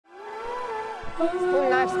Spoon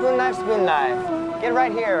knife, spoon knife, spoon knife. Get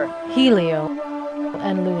right here. Helio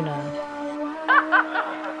and Luna.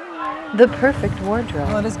 The perfect wardrobe.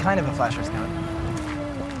 Well, it is kind of a flasher scout.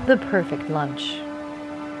 The perfect lunch.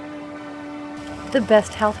 The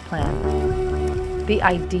best health plan. The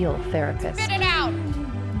ideal therapist. Spit it out!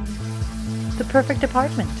 The perfect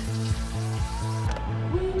apartment.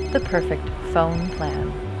 The perfect phone plan.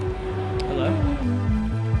 Hello?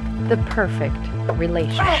 The perfect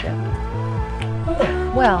relationship.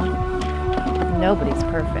 Well, nobody's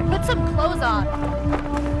perfect. Put some clothes on.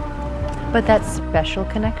 But that special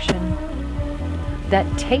connection, that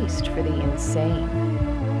taste for the insane,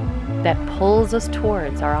 that pulls us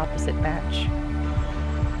towards our opposite match,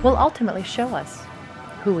 will ultimately show us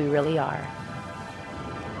who we really are.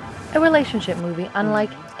 A relationship movie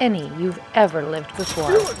unlike any you've ever lived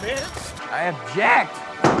before. Do it, man! I object!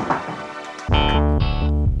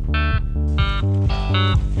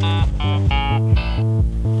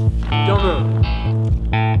 Don't move.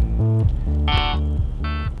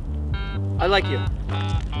 I like you.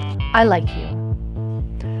 I Like You.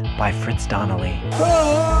 By Fritz Donnelly.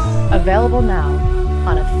 Available now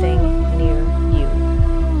on A Thing Near You.